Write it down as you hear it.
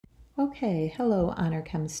Okay, hello Honor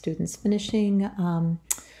Chem students. Finishing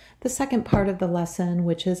the second part of the lesson,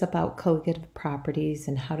 which is about colligative properties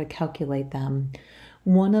and how to calculate them.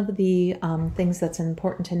 One of the things that's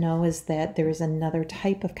important to know is that there is another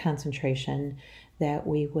type of concentration that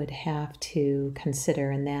we would have to consider,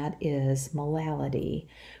 and that is molality,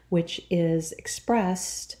 which is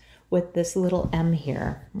expressed with this little m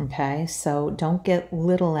here, okay? So don't get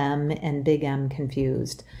little m and big M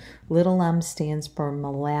confused. Little m stands for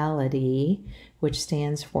molality, which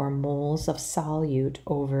stands for moles of solute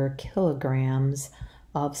over kilograms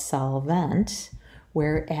of solvent,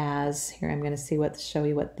 whereas, here I'm going to show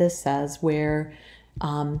you what this says, where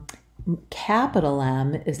capital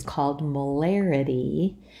M is called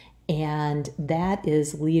molarity, and that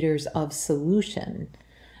is liters of solution.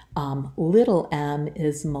 Little m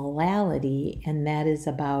is molality, and that is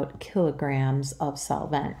about kilograms of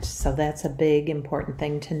solvent. So that's a big important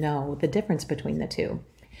thing to know, the difference between the two.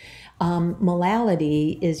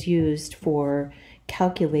 Molality is used for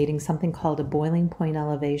calculating something called a boiling point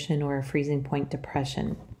elevation or a freezing point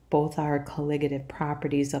depression. Both are colligative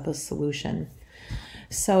properties of a solution.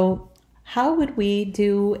 So how would we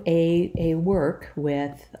do a work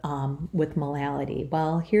with molality?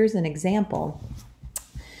 Well, here's an example.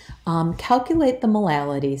 Calculate the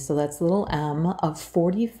molality, so that's little m, of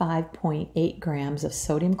 45.8 grams of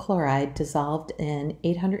sodium chloride dissolved in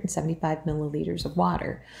 875 milliliters of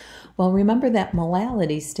water. Well, remember that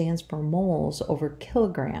molality stands for moles over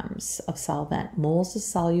kilograms of solvent. Moles of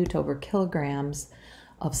solute over kilograms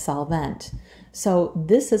of solvent. So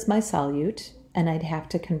this is my solute, and I'd have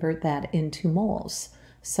to convert that into moles.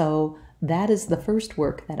 So that is the first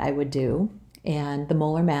work that I would do, and the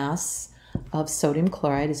molar mass of sodium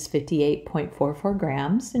chloride is 58.44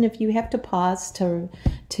 grams. And if you have to pause to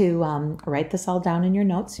write this all down in your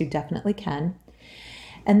notes, you definitely can.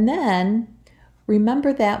 And then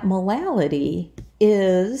remember that molality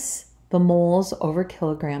is the moles over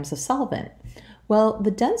kilograms of solvent. Well,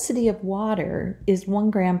 the density of water is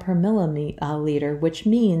 1 gram per milliliter, which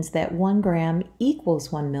means that 1 gram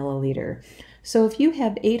equals 1 milliliter. So if you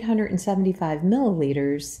have 875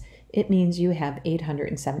 milliliters, it means you have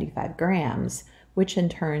 875 grams, which in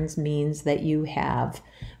turn means that you have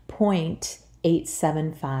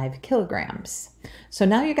 0.875 kilograms. So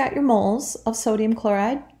now you got your moles of sodium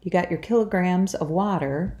chloride, you got your kilograms of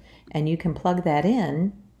water, and you can plug that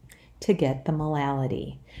in to get the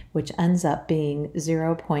molality, which ends up being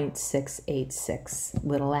 0.686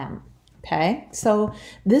 little m. Okay, so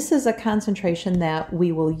this is a concentration that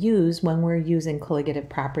we will use when we're using colligative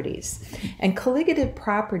properties. And colligative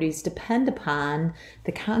properties depend upon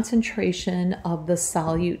the concentration of the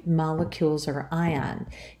solute molecules or ion.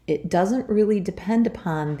 It doesn't really depend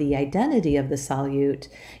upon the identity of the solute.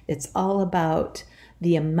 It's all about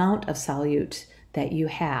the amount of solute that you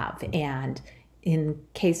have, and in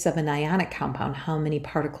case of an ionic compound, how many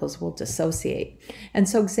particles will dissociate. And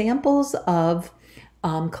so examples of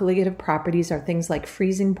colligative properties are things like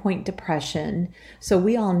freezing point depression. So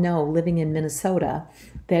we all know, living in Minnesota,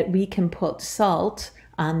 that we can put salt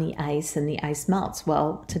on the ice and the ice melts.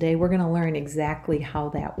 Well, today we're going to learn exactly how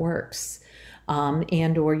that works.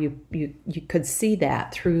 Or you could see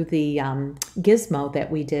that through the gizmo that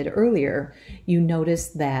we did earlier. You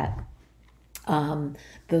noticed that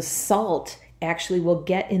the salt actually will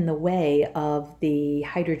get in the way of the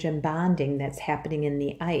hydrogen bonding that's happening in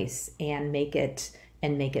the ice and make it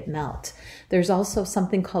melt. There's also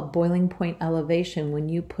something called boiling point elevation. When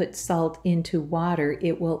you put salt into water,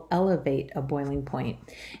 it will elevate a boiling point.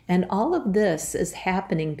 And all of this is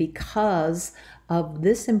happening because of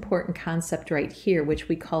this important concept right here, which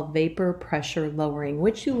we call vapor pressure lowering,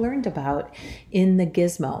 which you learned about in the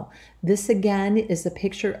gizmo. This again is a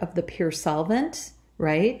picture of the pure solvent,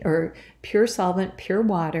 right? Or pure solvent, pure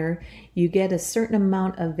water. You get a certain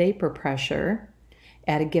amount of vapor pressure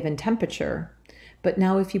at a given temperature. But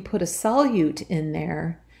now if you put a solute in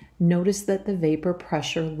there, notice that the vapor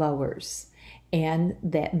pressure lowers. And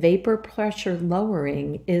that vapor pressure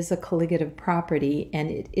lowering is a colligative property,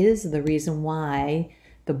 and it is the reason why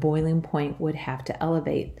the boiling point would have to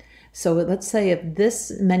elevate. So let's say if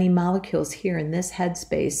this many molecules here in this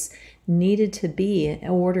headspace needed to be in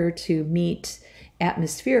order to meet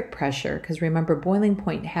atmospheric pressure, because remember, boiling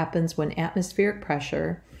point happens when atmospheric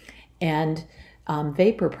pressure and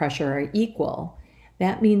vapor pressure are equal.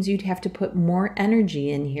 That means you'd have to put more energy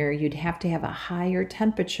in here. You'd have to have a higher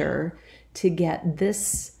temperature to get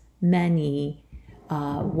this many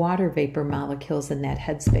water vapor molecules in that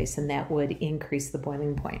headspace, and that would increase the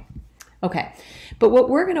boiling point. Okay, but what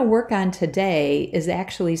we're going to work on today is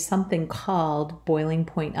actually something called boiling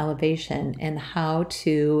point elevation and how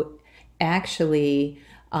to actually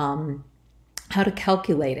how to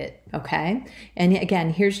calculate it, okay? And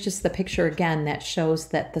again, here's just the picture again that shows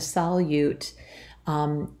that the solute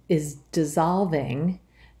is dissolving,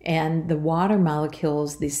 and the water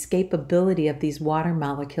molecules, the escapability of these water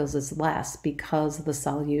molecules is less because the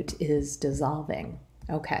solute is dissolving.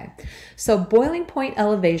 Okay, so boiling point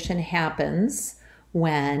elevation happens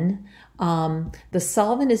when the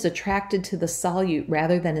solvent is attracted to the solute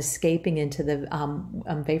rather than escaping into the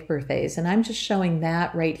vapor phase. And I'm just showing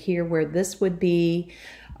that right here where this would be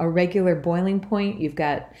a regular boiling point. You've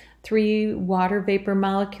got 3 water vapor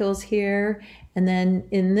molecules here. And then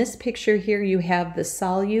in this picture here, you have the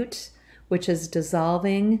solute, which is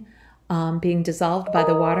dissolving, being dissolved by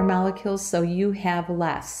the water molecules. So you have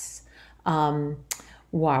less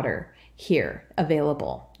water here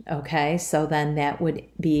available. Okay, so then that would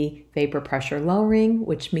be vapor pressure lowering,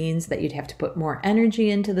 which means that you'd have to put more energy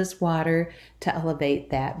into this water to elevate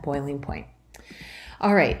that boiling point.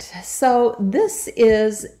 All right, so this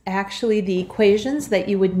is actually the equations that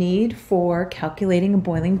you would need for calculating a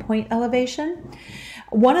boiling point elevation.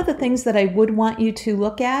 One of the things that I would want you to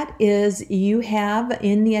look at is you have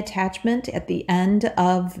in the attachment at the end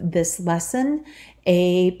of this lesson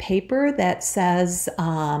a paper that says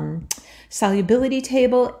solubility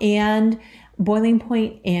table and boiling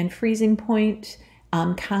point and freezing point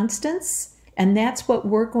constants. And that's what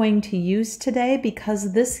we're going to use today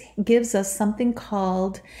because this gives us something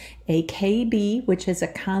called a Kb, which is a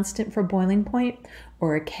constant for boiling point,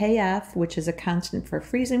 or a Kf, which is a constant for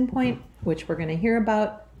freezing point, which we're going to hear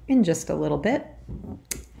about in just a little bit.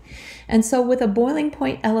 And so with a boiling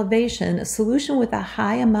point elevation, a solution with a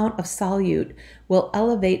high amount of solute will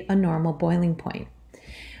elevate a normal boiling point.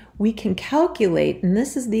 We can calculate, and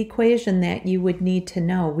this is the equation that you would need to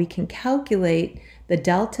know, we can calculate the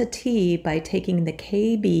delta T by taking the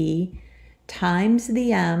Kb times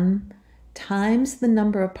the M times the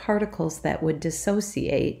number of particles that would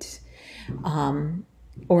dissociate,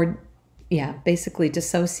 basically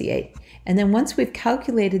dissociate. And then once we've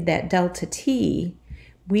calculated that delta T,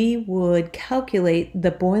 we would calculate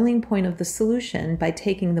the boiling point of the solution by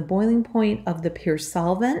taking the boiling point of the pure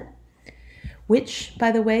solvent, which,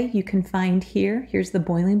 by the way, you can find here. Here's the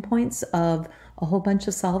boiling points of a whole bunch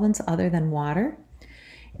of solvents other than water.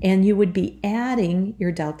 And you would be adding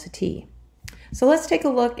your delta T. So let's take a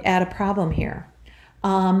look at a problem here.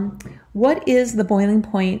 What is the boiling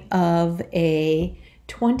point of a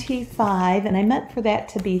 25, and I meant for that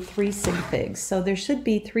to be 3 sig figs. So there should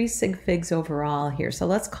be 3 sig figs overall here. So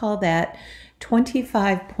let's call that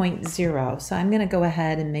 25.0. So I'm going to go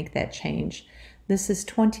ahead and make that change. This is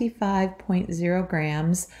 25.0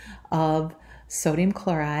 grams of sodium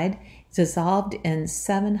chloride dissolved in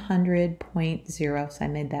 700.0. So I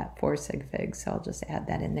made that 4 sig figs. So I'll just add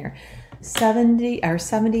that in there. 700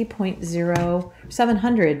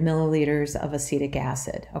 milliliters of acetic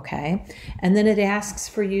acid, okay? And then it asks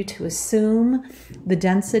for you to assume the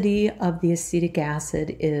density of the acetic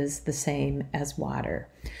acid is the same as water.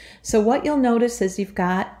 So what you'll notice is you've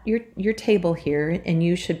got your table here, and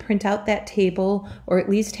you should print out that table or at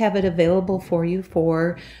least have it available for you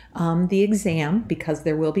for the exam, because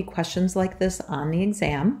there will be questions like this on the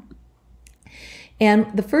exam.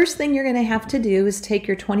 And the first thing you're going to have to do is take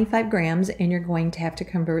your 25 grams and you're going to have to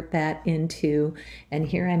convert that into, and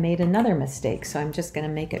here I made another mistake, so I'm just going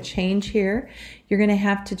to make a change here. You're going to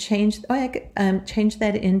have to change, change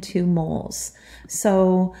that into moles.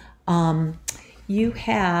 So you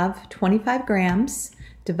have 25 grams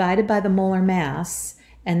divided by the molar mass,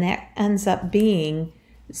 and that ends up being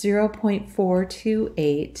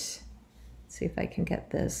 0.428. Let's see if I can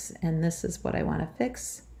get this, and this is what I want to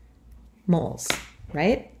fix. Moles,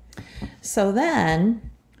 right? So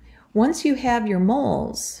then, once you have your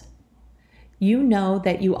moles, you know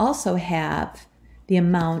that you also have the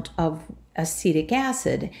amount of acetic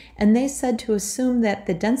acid, and they said to assume that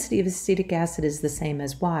the density of acetic acid is the same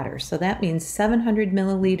as water. So that means 700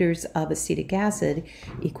 milliliters of acetic acid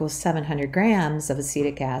equals 700 grams of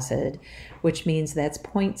acetic acid, which means that's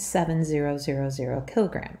 0.7000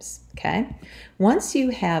 kilograms, okay? Once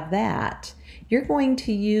you have that, you're going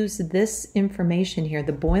to use this information here.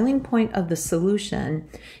 The boiling point of the solution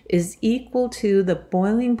is equal to the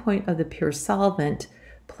boiling point of the pure solvent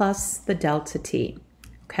plus the delta T.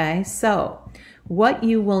 Okay, so what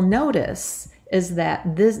you will notice is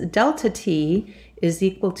that this delta T is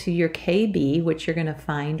equal to your Kb, which you're going to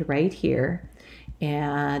find right here,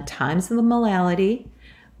 and times the molality,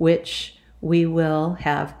 which we will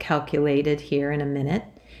have calculated here in a minute,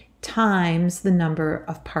 times the number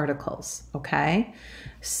of particles, okay?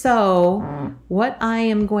 So what I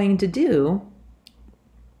am going to do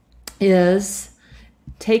is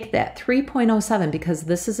take that 3.07, because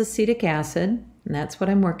this is acetic acid, and that's what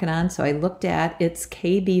I'm working on. So I looked at its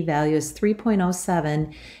Kb value is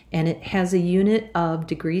 3.07, and it has a unit of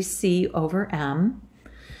degrees C over M.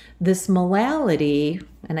 This molality,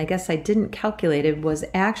 and I guess I didn't calculate it, was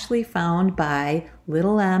actually found by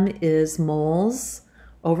little m is moles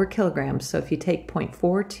over kilograms. So if you take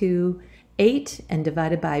 0.428 and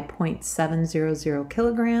divide it by 0.700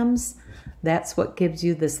 kilograms, that's what gives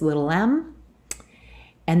you this little m.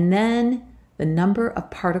 And then the number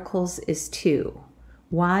of particles is 2.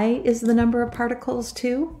 Why is the number of particles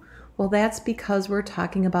 2? Well, that's because we're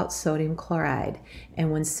talking about sodium chloride.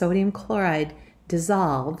 And when sodium chloride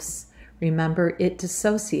dissolves, remember, it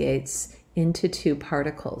dissociates into 2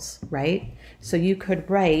 particles, right? So you could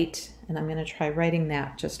write, and I'm going to try writing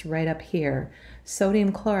that just right up here,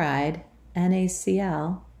 sodium chloride,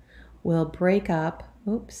 NaCl, will break up,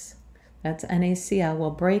 oops, that's NaCl,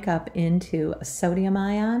 will break up into a sodium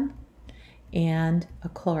ion and a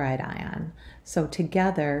chloride ion. So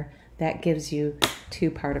together, that gives you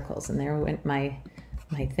 2 particles. And there went my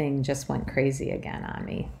thing just went crazy again on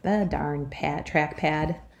me. The darn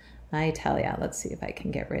trackpad. I tell ya, let's see if I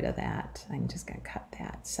can get rid of that. I'm just gonna cut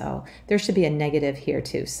that. So there should be a negative here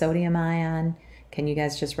too. Sodium ion. Can you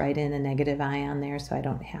guys just write in a negative ion there so I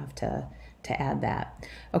don't have to add that?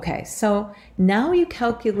 Okay, so now you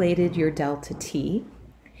calculated your delta T,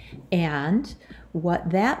 and what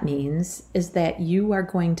that means is that you are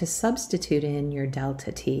going to substitute in your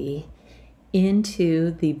delta T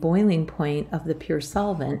into the boiling point of the pure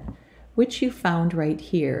solvent, which you found right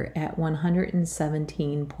here at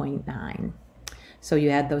 117.9. So you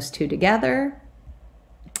add those two together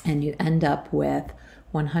and you end up with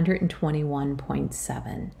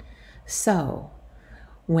 121.7. So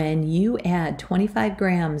when you add 25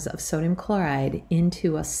 grams of sodium chloride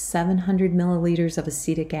into a 700 milliliters of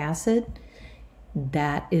acetic acid,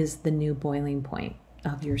 that is the new boiling point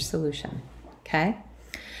of your solution, okay?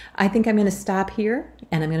 I think I'm going to stop here,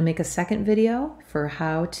 and I'm going to make a second video for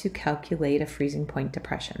how to calculate a freezing point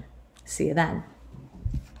depression. See you then.